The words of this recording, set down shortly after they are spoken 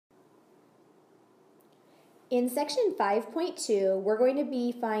In section 5.2, we're going to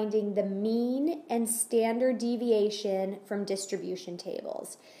be finding the mean and standard deviation from distribution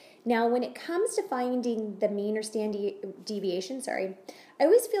tables. Now, when it comes to finding the mean or standard deviation, I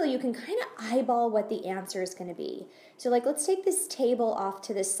always feel you can kind of eyeball what the answer is going to be. So let's take this table off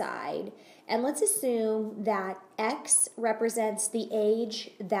to the side, and let's assume that X represents the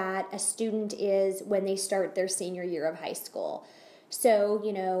age that a student is when they start their senior year of high school. So,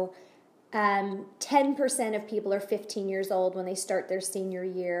 10% of people are 15 years old when they start their senior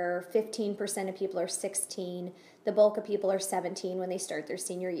year, 15% of people are 16, the bulk of people are 17 when they start their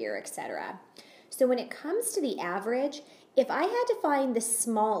senior year, etc. So when it comes to the average, if I had to find the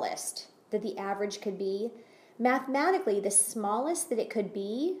smallest that the average could be, mathematically the smallest that it could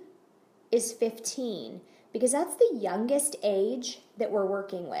be is 15, because that's the youngest age that we're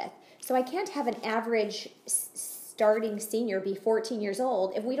working with. So I can't have an average starting senior be 14 years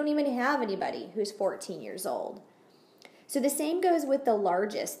old if we don't even have anybody who's 14 years old. So the same goes with the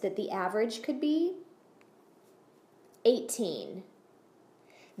largest that the average could be, 18.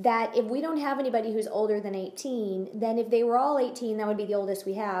 That if we don't have anybody who's older than 18, then if they were all 18, that would be the oldest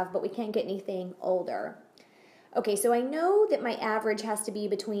we have, but we can't get anything older. Okay, so I know that my average has to be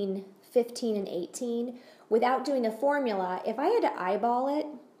between 15 and 18. Without doing a formula, if I had to eyeball it,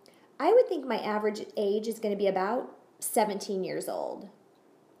 I would think my average age is going to be about 17 years old.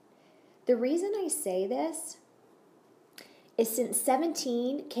 The reason I say this is since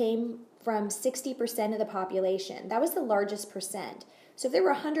 17 came from 60% of the population. That was the largest percent. So if there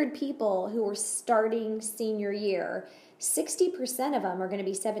were 100 people who were starting senior year, 60% of them are going to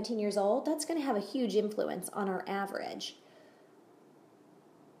be 17 years old. That's going to have a huge influence on our average.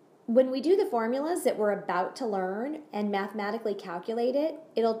 When we do the formulas that we're about to learn and mathematically calculate it,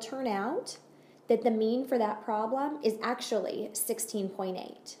 it'll turn out that the mean for that problem is actually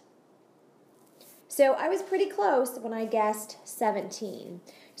 16.8. So I was pretty close when I guessed 17.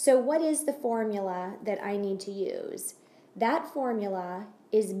 So what is the formula that I need to use? That formula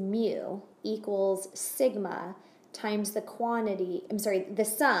is mu equals sigma times the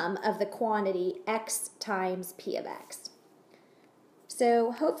sum of the quantity x times p of x.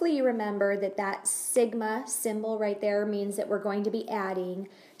 So hopefully you remember that sigma symbol right there means that we're going to be adding.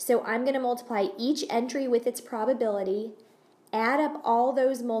 So I'm going to multiply each entry with its probability, add up all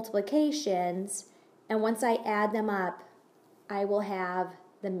those multiplications, and once I add them up, I will have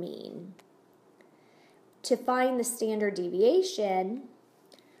the mean. To find the standard deviation,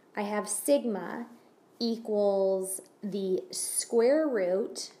 I have sigma equals the square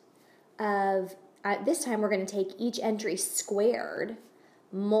root of, this time we're going to take each entry squared,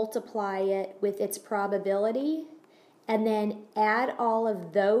 multiply it with its probability, and then add all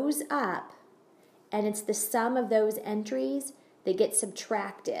of those up, and it's the sum of those entries that gets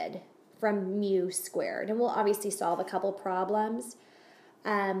subtracted from mu squared. And we'll obviously solve a couple problems,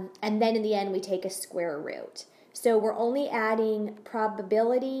 and then in the end we take a square root. So we're only adding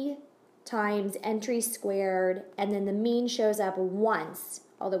probability times entry squared, and then the mean shows up once,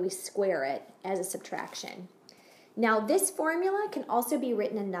 although we square it as a subtraction. Now this formula can also be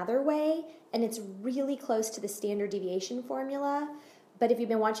written another way, and it's really close to the standard deviation formula, but if you've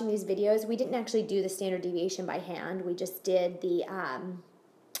been watching these videos, we didn't actually do the standard deviation by hand. We just did the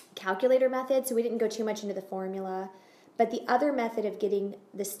calculator method, so we didn't go too much into the formula. But the other method of getting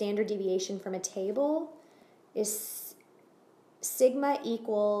the standard deviation from a table is sigma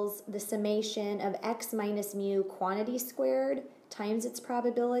equals the summation of x minus mu quantity squared times its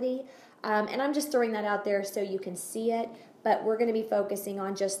probability. And I'm just throwing that out there so you can see it, but we're going to be focusing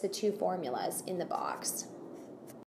on just the two formulas in the box.